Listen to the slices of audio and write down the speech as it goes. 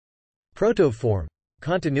Protoform.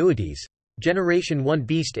 Continuities. Generation 1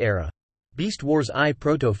 Beast Era. Beast Wars I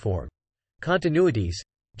Protoform. Continuities.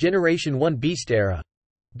 Generation 1 Beast Era.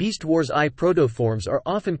 Beast Wars I protoforms are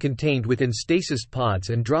often contained within stasis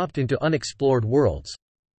pods and dropped into unexplored worlds.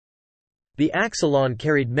 The Axelon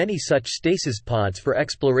carried many such stasis pods for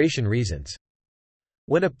exploration reasons.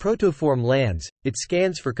 When a protoform lands, it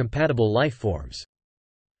scans for compatible lifeforms.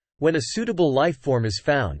 When a suitable lifeform is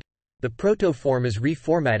found, the protoform is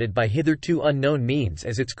reformatted by hitherto unknown means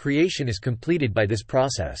as its creation is completed by this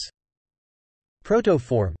process.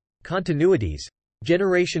 Protoform. Continuities.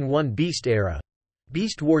 Generation 1 Beast Era.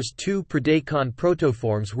 Beast Wars 2 Predacon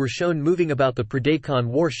protoforms were shown moving about the Predacon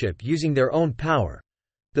warship using their own power,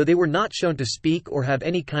 though they were not shown to speak or have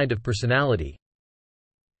any kind of personality.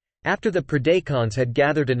 After the Predacons had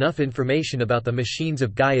gathered enough information about the machines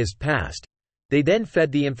of Gaia's past, they then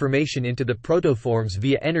fed the information into the protoforms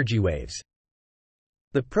via energy waves.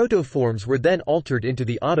 The protoforms were then altered into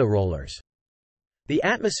the autorollers. The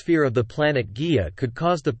atmosphere of the planet Gaia could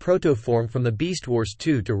cause the protoform from the Beast Wars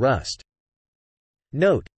 2 to rust.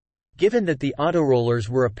 Note: given that the autorollers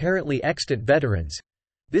were apparently extant veterans,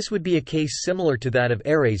 this would be a case similar to that of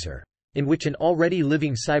Eraser, in which an already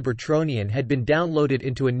living Cybertronian had been downloaded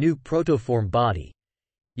into a new protoform body,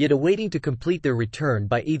 yet awaiting to complete their return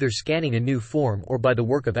by either scanning a new form or by the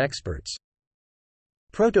work of experts.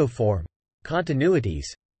 Protoform. Continuities.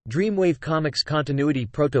 Dreamwave Comics Continuity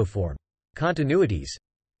Protoform. Continuities.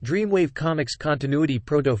 Dreamwave Comics Continuity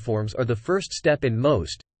protoforms are the first step in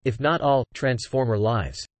most, if not all, Transformer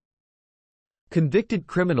lives. Convicted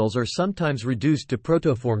criminals are sometimes reduced to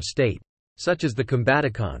protoform state, such as the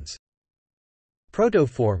Combaticons.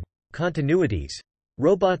 Protoform. Continuities.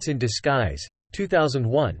 Robots in Disguise,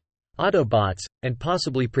 2001. Autobots, and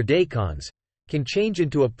possibly Predacons, can change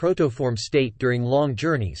into a protoform state during long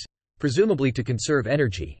journeys, presumably to conserve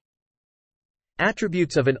energy.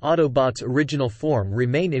 Attributes of an Autobot's original form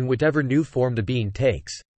remain in whatever new form the being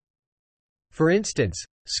takes. For instance,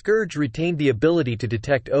 Scourge retained the ability to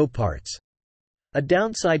detect O-parts. A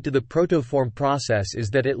downside to the protoform process is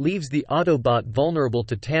that it leaves the Autobot vulnerable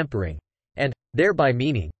to tampering, and, thereby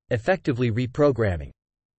meaning, effectively reprogramming.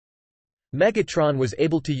 Megatron was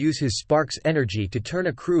able to use his Spark's energy to turn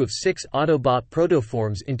a crew of 6 Autobot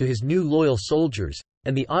protoforms into his new loyal soldiers,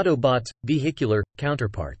 and the Autobots' vehicular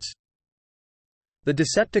counterparts. The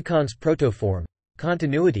Decepticons Protoform.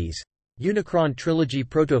 Continuities. Unicron Trilogy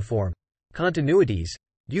Protoform. Continuities.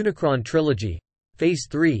 Unicron Trilogy. Phase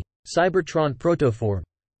 3. Cybertron Protoform.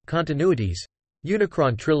 Continuities.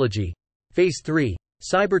 Unicron Trilogy. Phase 3.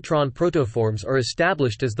 Cybertron protoforms are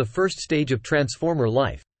established as the first stage of Transformer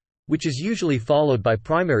life, which is usually followed by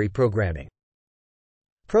primary programming.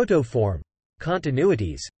 Protoform.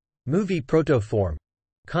 Continuities. Movie Protoform.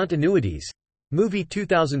 Continuities. Movie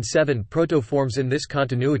 2007 protoforms in this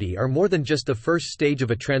continuity are more than just the first stage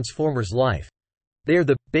of a Transformer's life. They are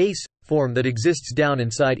the base form that exists down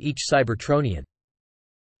inside each Cybertronian.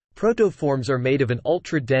 Protoforms are made of an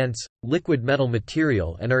ultra-dense, liquid metal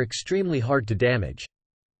material and are extremely hard to damage.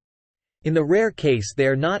 In the rare case they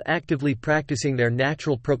are not actively practicing their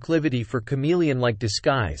natural proclivity for chameleon-like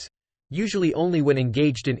disguise, usually only when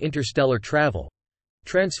engaged in interstellar travel,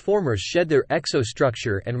 Transformers shed their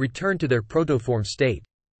exostructure and return to their protoform state.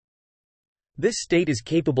 This state is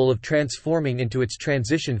capable of transforming into its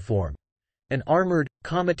transition form, an armored,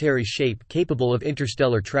 cometary shape capable of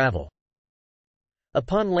interstellar travel.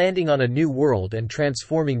 Upon landing on a new world and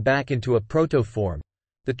transforming back into a protoform,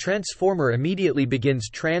 the Transformer immediately begins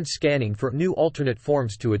trans-scanning for new alternate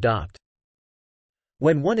forms to adopt.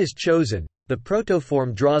 When one is chosen, the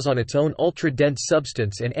protoform draws on its own ultra-dense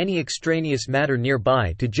substance and any extraneous matter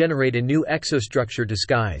nearby to generate a new exostructure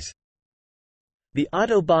disguise. The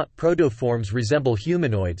Autobot protoforms resemble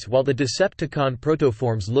humanoids while the Decepticon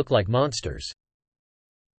protoforms look like monsters.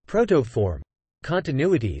 Protoform.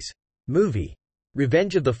 Continuities. Movie.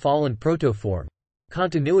 Revenge of the Fallen Protoform.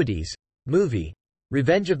 Continuities. Movie.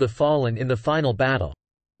 Revenge of the Fallen. In the final battle,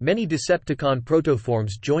 many Decepticon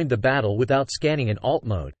protoforms joined the battle without scanning in alt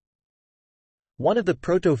mode. One of the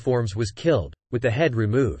protoforms was killed, with the head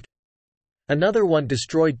removed. Another one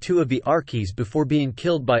destroyed 2 of the Archies before being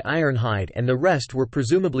killed by Ironhide, and the rest were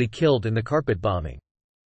presumably killed in the carpet bombing.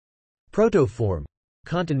 Protoform.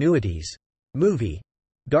 Continuities. Movie.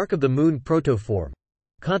 Dark of the Moon Protoform.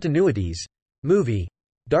 Continuities. Movie.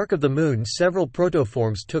 Dark of the Moon. Several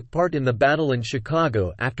protoforms took part in the battle in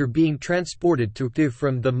Chicago after being transported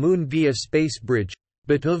from the moon via space bridge,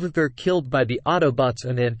 but were killed by the Autobots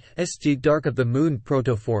and an St. Dark of the Moon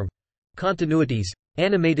protoform. Continuities.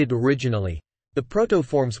 Animated originally, The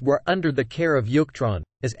protoforms were under the care of Yoctron,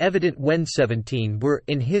 as evident when 17 were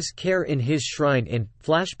in his care in his shrine in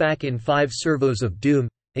flashback in 5 Servos of Doom,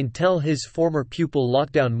 until his former pupil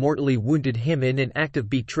Lockdown mortally wounded him in an act of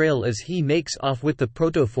betrayal as he makes off with the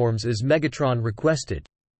protoforms as Megatron requested.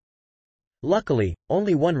 Luckily,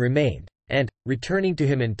 only one remained, and, returning to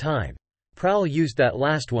him in time, Prowl used that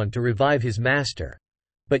last one to revive his master.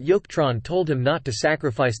 But Yoctron told him not to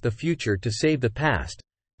sacrifice the future to save the past,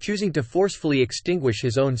 choosing to forcefully extinguish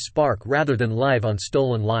his own spark rather than live on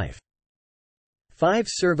stolen life. 5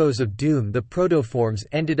 Servos of Doom. The protoforms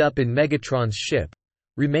ended up in Megatron's ship,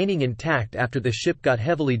 remaining intact after the ship got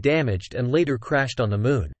heavily damaged and later crashed on the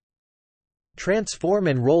moon. Transform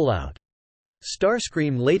and Rollout.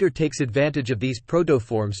 Starscream later takes advantage of these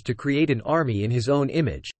protoforms to create an army in his own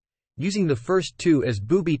image, using the first 2 as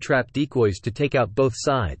booby-trap decoys to take out both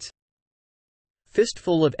sides.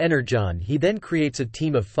 Fistful of Energon. He then creates a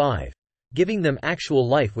team of 5, giving them actual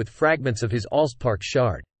life with fragments of his Allspark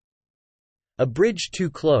shard. A Bridge Too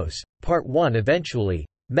Close, Part 1. Eventually,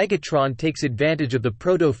 Megatron takes advantage of the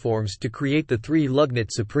protoforms to create the 3 Lugnut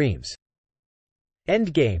Supremes.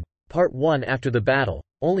 Endgame, Part 1. After the battle,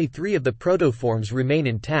 only 3 of the protoforms remain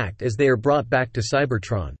intact as they are brought back to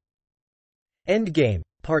Cybertron. Endgame,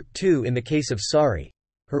 Part 2. In the case of Sari,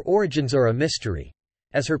 her origins are a mystery,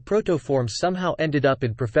 as her protoforms somehow ended up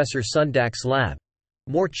in Professor Sundak's lab,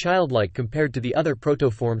 more childlike compared to the other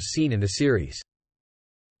protoforms seen in the series.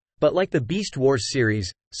 But like the Beast Wars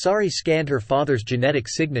series, Sari scanned her father's genetic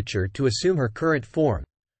signature to assume her current form,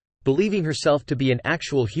 believing herself to be an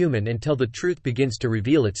actual human until the truth begins to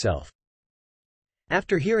reveal itself.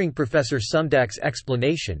 After hearing Professor Sundak's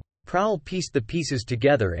explanation, Prowl pieced the pieces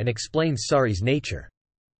together and explained Sari's nature.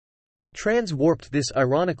 Trans-warped. This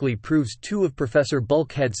ironically proves 2 of Professor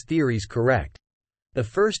Bulkhead's theories correct. The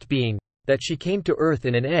first being, that she came to Earth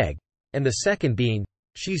in an egg, and the second being,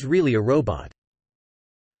 she's really a robot.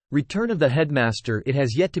 Return of the Headmaster. It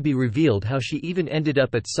has yet to be revealed how she even ended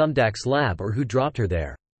up at Sundak's lab or who dropped her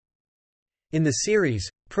there. In the series,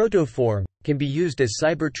 protoform can be used as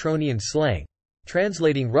Cybertronian slang,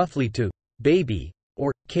 translating roughly to baby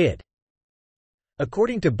or kid.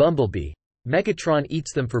 According to Bumblebee, Megatron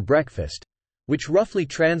eats them for breakfast, which roughly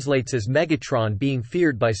translates as Megatron being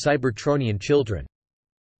feared by Cybertronian children.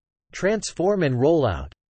 Transform and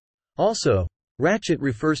Rollout. Also, Ratchet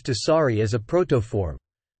refers to Sari as a protoform,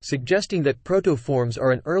 suggesting that protoforms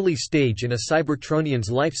are an early stage in a Cybertronian's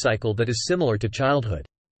life cycle that is similar to childhood.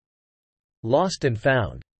 Lost and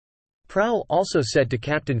Found. Prowl also said to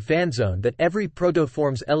Captain Fanzone that every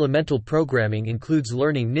protoform's elemental programming includes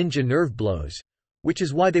learning ninja nerve blows, which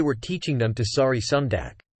is why they were teaching them to Sari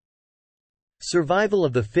Sundak. Survival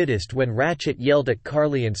of the Fittest. When Ratchet yelled at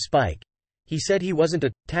Carly and Spike, he said he wasn't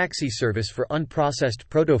a taxi service for unprocessed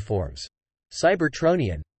protoforms,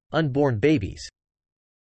 Cybertronian, unborn babies.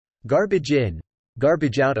 Garbage in,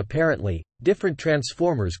 garbage out. Apparently, different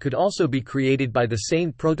transformers could also be created by the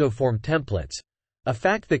same protoform templates, a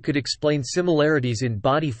fact that could explain similarities in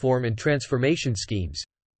body form and transformation schemes,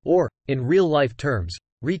 or, in real-life terms,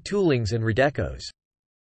 retoolings and redecos.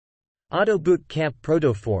 Auto Boot Camp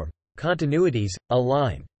Protoform, Continuities,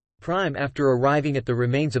 Align. Prime. After arriving at the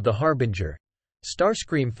remains of the Harbinger,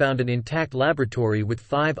 Starscream found an intact laboratory with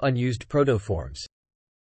 5 unused protoforms.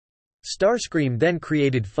 Starscream then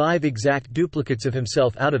created 5 exact duplicates of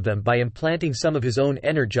himself out of them by implanting some of his own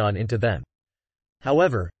energon into them.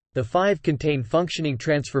 However, the 5 contain functioning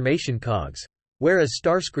transformation cogs, whereas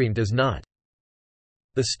Starscream does not.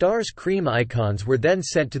 The Starscream icons were then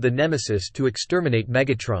sent to the Nemesis to exterminate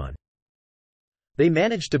Megatron. They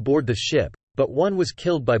managed to board the ship, but one was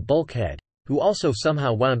killed by Bulkhead, who also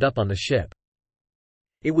somehow wound up on the ship.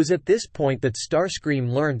 It was at this point that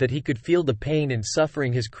Starscream learned that he could feel the pain and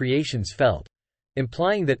suffering his creations felt,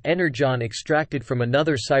 implying that energon extracted from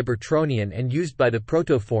another Cybertronian and used by the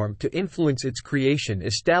protoform to influence its creation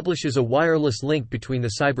establishes a wireless link between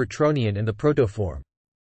the Cybertronian and the protoform.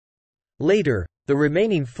 Later, the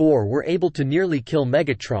remaining 4 were able to nearly kill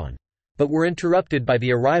Megatron, but were interrupted by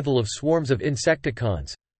the arrival of swarms of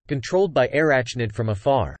Insecticons, controlled by Arachnid from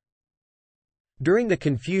afar. During the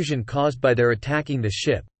confusion caused by their attacking the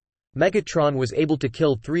ship, Megatron was able to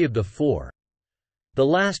kill 3 of the 4. The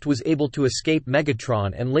last was able to escape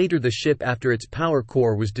Megatron, and later the ship after its power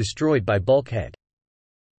core was destroyed by Bulkhead.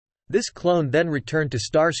 This clone then returned to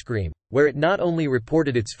Starscream, where it not only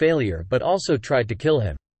reported its failure but also tried to kill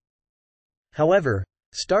him. However,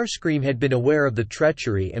 Starscream had been aware of the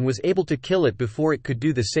treachery and was able to kill it before it could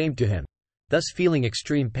do the same to him, thus feeling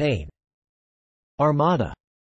extreme pain. Armada.